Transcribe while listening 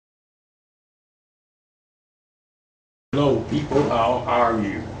People, how are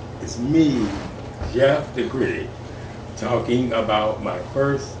you? It's me, Jeff the Critic, talking about my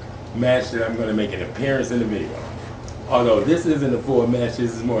first match that I'm going to make an appearance in the video. Although this isn't a full match,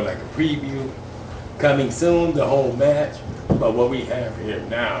 this is more like a preview. Coming soon, the whole match. But what we have here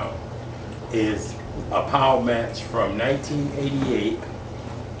now is a POWW match from 1988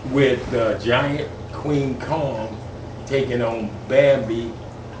 with the giant Queen Kong taking on Bambi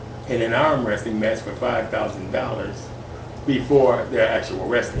in an arm wrestling match for $5,000 before their actual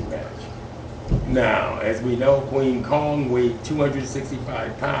wrestling match. Now, as we know, Queen Kong weighed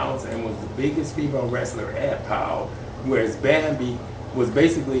 265 pounds and was the biggest female wrestler at POWW, whereas Bambi was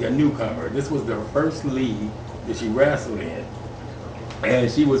basically a newcomer. This was the first league that she wrestled in,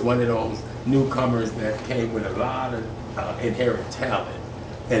 and she was one of those newcomers that came with a lot of inherent talent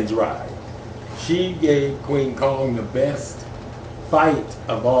and drive. She gave Queen Kong the best fight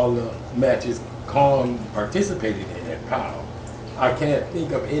of all the matches Kong participated in at POWW. I can't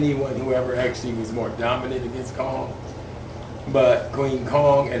think of anyone who ever actually was more dominant against Kong, but Queen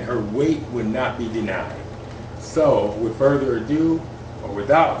Kong and her weight would not be denied. So, without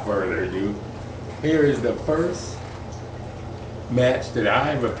further ado, here is the first match that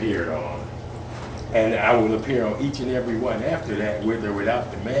I've appeared on, and I will appear on each and every one after that, with or without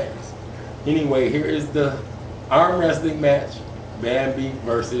the mask. Anyway, here is the arm wrestling match, Bambi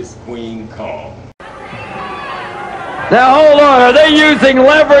versus Queen Kong. Now hold on, are they using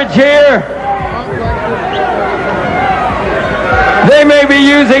leverage here? They may be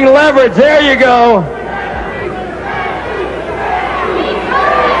using leverage, there you go.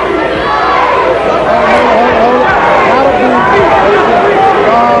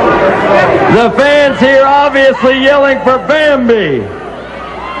 The fans here obviously yelling for Bambi.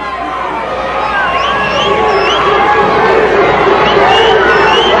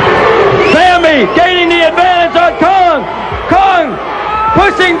 Bambi gaining the advantage on Kong. Kong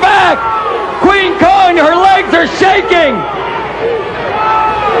pushing back. Queen Kong, her legs are shaking.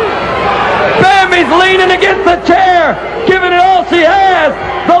 Bambi's leaning against the chair, giving it all she has.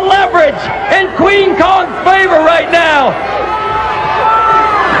 The leverage in Queen Kong's favor right now.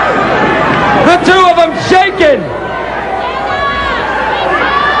 The two of them shaking.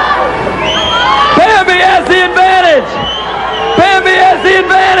 Bambi has the advantage. Bambi has the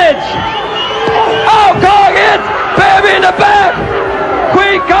advantage. Oh, Kong hits Bambi in the back.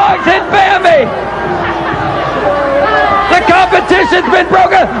 Queen Kong's hit Bambi. The competition's been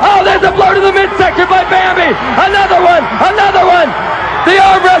broken. Oh, there's a blow to the midsection by Bambi. Another one, another one. The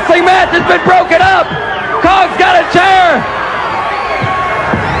arm wrestling match has been broken up. Kong's got a chair.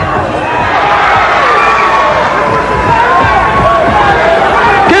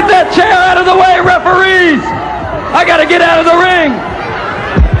 Get that chair out of the way, referees. I gotta get out of the ring.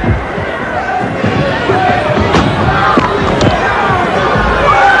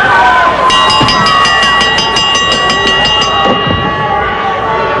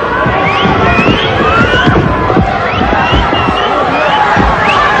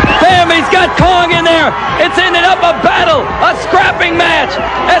 Kong in there. It's ended up a battle, a scrapping match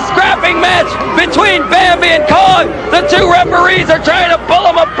between Bambi and Kong. The two referees are trying to pull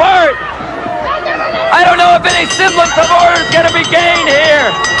them apart. I don't know if any semblance of order is going to be gained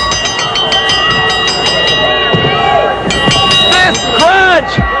here. This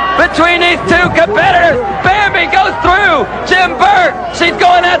grudge between these two competitors. Bambi goes through Jim Burke.